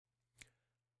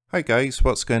Hi guys,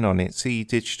 what's going on? It's the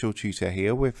Digital Tutor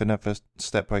here with another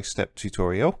step-by-step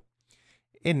tutorial.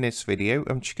 In this video,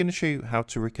 I'm just going to show you how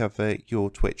to recover your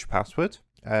Twitch password.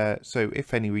 So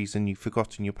if any reason you've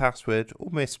forgotten your password or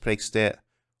misplaced it,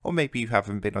 or maybe you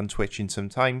haven't been on Twitch in some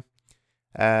time,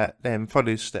 then follow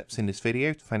the steps in this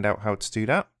video to find out how to do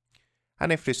that.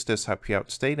 And if this does help you out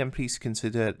today, then please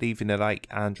consider leaving a like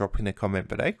and dropping a comment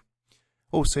below.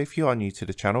 Also, if you are new to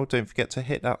the channel, don't forget to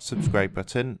hit that subscribe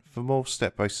button for more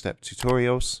step-by-step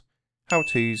tutorials,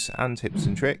 how-tos and tips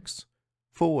and tricks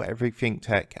for everything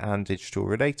tech and digital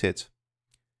related.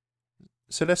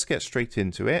 So let's get straight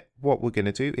into it. What we're going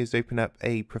to do is open up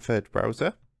a preferred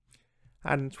browser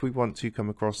and we want to come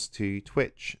across to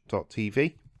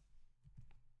twitch.tv.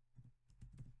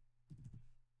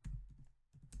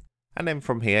 And then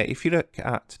from here, if you look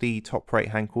at the top right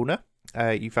hand corner,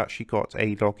 you've actually got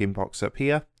a login box up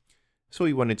here. So all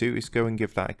you want to do is go and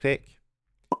give that a click.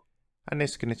 And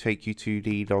this is going to take you to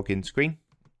the login screen.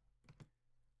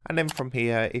 And then from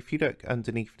here, if you look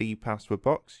underneath the password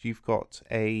box, you've got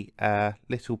a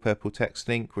little purple text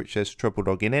link which says trouble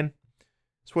logging in.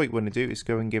 So what you want to do is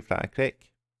go and give that a click.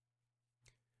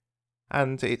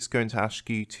 And it's going to ask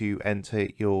you to enter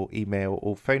your email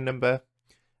or phone number.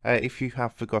 If you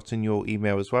have forgotten your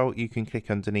email as well, you can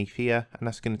click underneath here and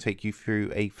that's going to take you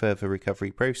through a further recovery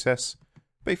process.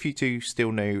 But if you do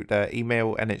still know the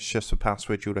email and it's just a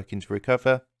password you're looking to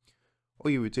recover, all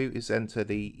you would do is enter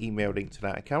the email link to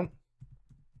that account.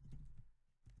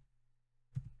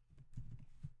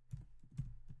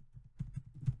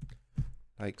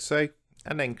 Like so.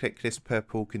 And then click this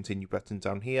purple continue button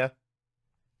down here.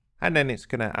 And then it's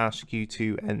going to ask you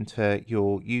to enter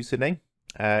your username.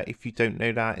 If you don't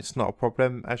know that, it's not a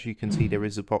problem. As you can see, there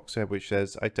is a box there which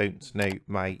says I don't know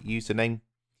my username.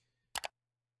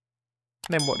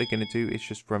 And then what they're going to do is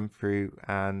just run through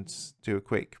and do a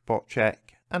quick bot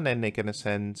check. And then they're going to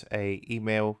send an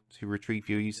email to retrieve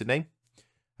your username,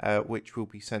 which will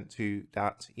be sent to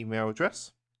that email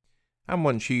address. And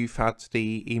once you've had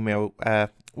the email,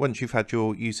 once you've had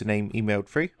your username emailed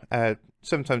through,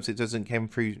 sometimes it doesn't come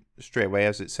through straight away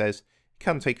as it says.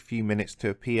 Can take a few minutes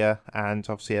to appear, and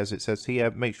obviously as it says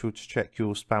here, make sure to check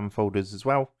your spam folders as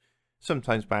well.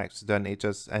 Sometimes by accident it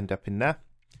does end up in there.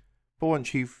 But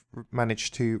once you've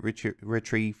managed to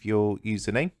retrieve your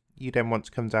username, you then want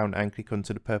to come down and click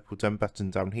onto the purple done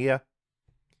button down here.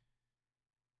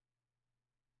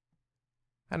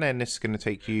 And then this is going to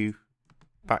take you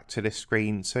back to this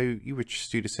screen, so you would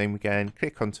just do the same again.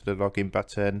 Click onto the login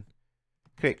button,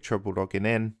 click trouble logging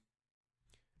in.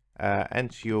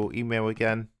 Enter your email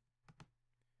again,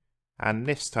 and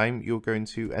this time you're going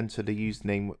to enter the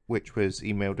username which was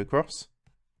emailed across,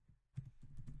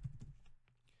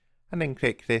 and then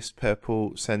click this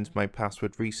purple send my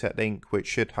password reset link, which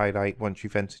should highlight once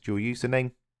you've entered your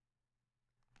username.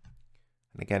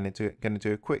 And again, I'm going to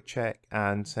do a quick check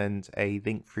and send a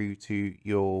link through to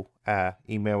your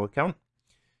email account.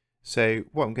 So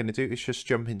what I'm going to do is just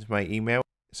jump into my email.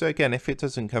 So again, if it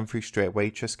doesn't come through straight away,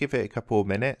 just give it a couple of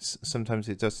minutes. Sometimes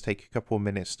it does take a couple of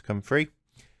minutes to come through.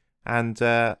 And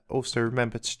also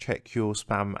remember to check your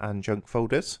spam and junk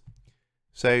folders.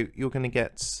 So you're going to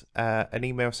get an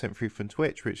email sent through from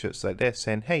Twitch, which looks like this,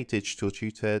 saying, hey, Digital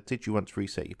Tutor, did you want to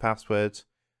reset your password?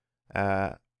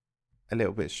 A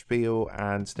little bit of spiel,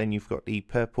 and then you've got the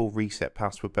purple reset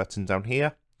password button down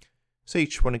here. So you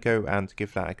just want to go and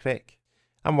give that a click.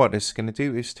 And what this is going to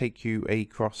do is take you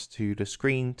across to the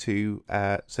screen to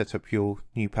set up your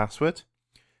new password.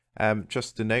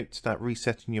 Just a note that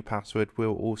resetting your password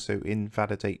will also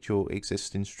invalidate your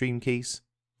existing stream keys.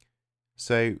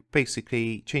 So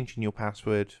basically changing your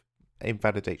password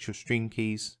invalidates your stream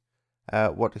keys.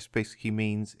 What this basically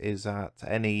means is that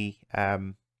any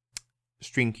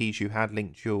stream keys you had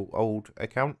linked to your old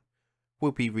account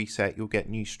will be reset. You'll get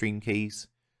new stream keys.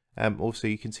 Also,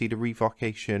 you can see the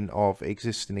revocation of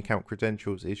existing account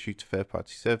credentials issued to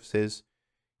third-party services.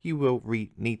 You will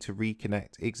need to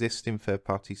reconnect existing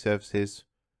third-party services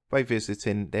by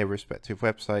visiting their respective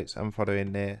websites and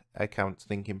following their account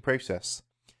linking process.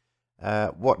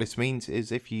 What this means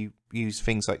is if you use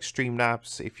things like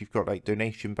Streamlabs, if you've got like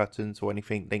donation buttons or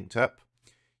anything linked up,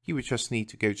 you would just need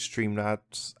to go to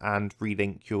Streamlabs and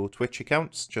relink your Twitch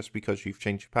accounts just because you've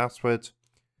changed your password.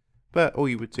 But all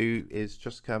you would do is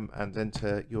just come and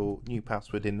enter your new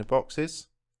password in the boxes.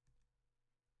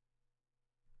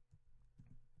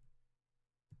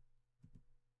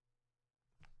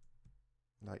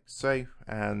 Like so.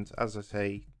 And as I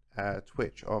say,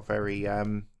 Twitch are very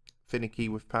finicky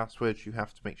with passwords. You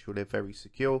have to make sure they're very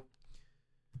secure.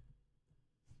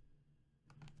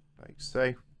 Like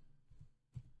so.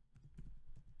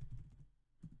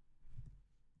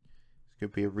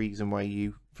 Could be a reason why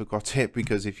you forgot it,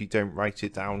 because if you don't write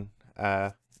it down,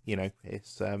 you know,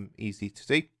 it's easy to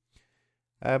do.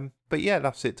 But yeah,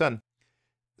 that's it done.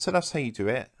 So that's how you do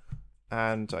it,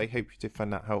 and I hope you did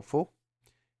find that helpful.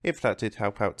 If that did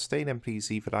help out today, then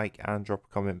please leave a like and drop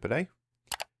a comment below.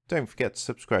 Don't forget to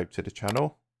subscribe to the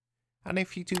channel. And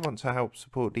if you do want to help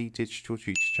support the Digital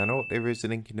Tutor channel, there is a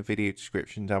link in the video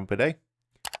description down below.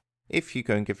 If you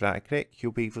go and give that a click,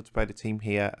 you'll be able to buy the team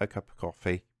here a cup of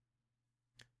coffee.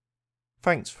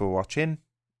 Thanks for watching,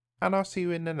 and I'll see you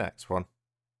in the next one.